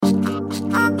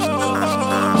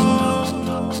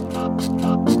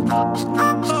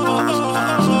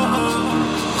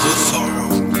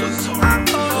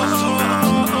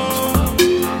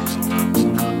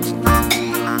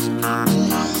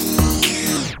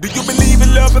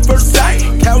love at first sight.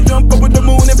 Cow jump over the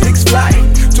moon and pigs fly.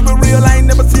 To be real, I ain't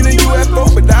never seen a UFO,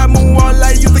 but I moonwalk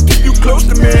like used to keep you close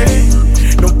to me.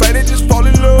 Nobody just fall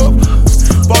in love,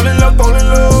 fall in love, fall in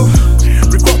love.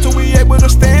 Record till we able to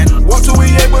stand, walk till we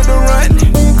able to run.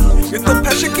 If the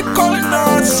passion keep calling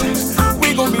us,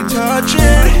 we gon' be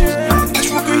touching.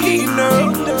 This room can heat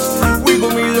up, we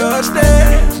gon' be lusty.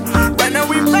 Right now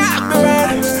we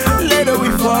vibing, later we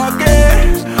forget.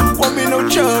 Won't be no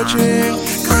judging.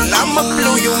 Girl, I'ma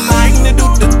blow your mind to do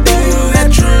the thing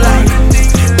that you like.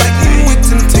 Fighting with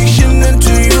temptation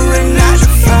until you're ready to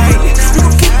fight. You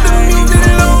gon' keep the music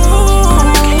low,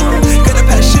 got the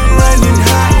passion running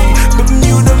high. But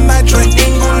mute the my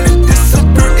triangle and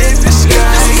disappear in the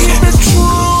sky. Keep it true,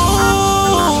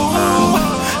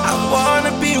 I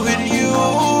wanna be with you.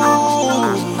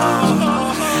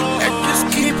 Let's just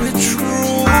keep it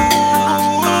true. I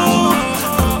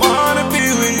wanna be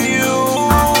with you.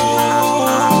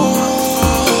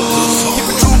 Keep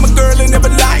it true, my girl, and never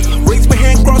lie. Raise my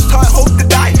hand, cross heart, hope to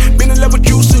die. Been in love with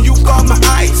you since you caught my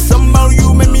eyes. Somehow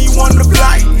you made me wanna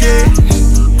fly, yeah.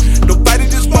 Nobody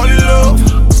just fall in love,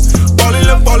 fall in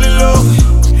love, fall in love.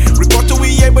 Record till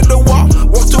we able to walk,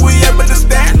 walk till we able to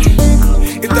stand.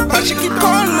 If the passion keep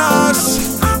calling us,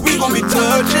 we gon' be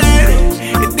touching.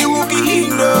 If the room get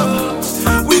heating up,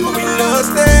 we gon' be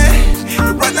lusty.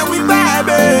 Right now we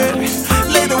vibing,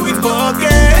 later we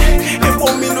forget. It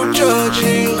won't be no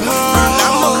judging. Girl,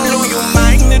 I'ma blow your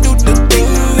mind to do the thing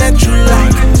that you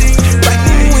like.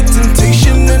 Fighting with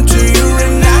temptation until you're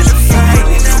ready to fight.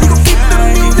 We gon' keep the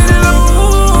music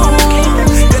low,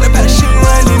 got the passion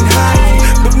running high.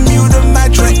 But mute the my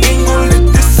triangle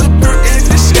and disappear in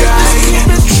the sky.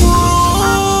 Keep it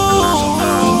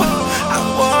true, I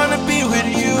wanna be with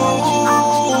you.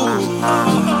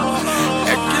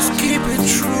 Let's just keep it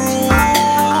true.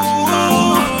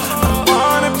 I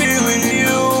wanna be with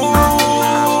you.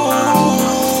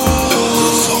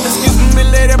 Excuse me,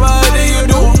 lady, but how do you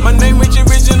do? My name Richie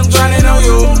Rich and I'm trying to know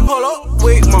you. Hold up,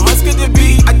 wait, my heart's skipped a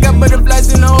beat. I got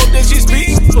butterflies and I hope that she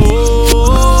speaks.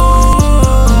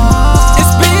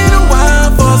 It's been a while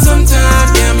for some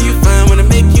time. Damn, you fine when I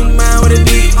make you mine with a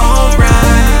D.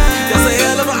 Alright, that's a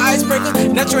hell of an icebreaker.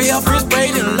 Natural hair, frizz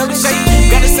braid, and I love the shape.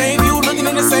 Got the same view, looking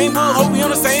in the same book. Hope we on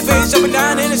the same page, jumping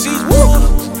down in the sheets. Woo!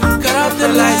 Cut off the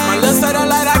lights, my left side of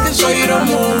light, I can show you the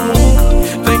moon.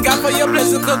 Thank God for your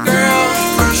blessing, good girl.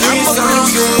 I'ma blow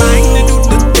your mind to do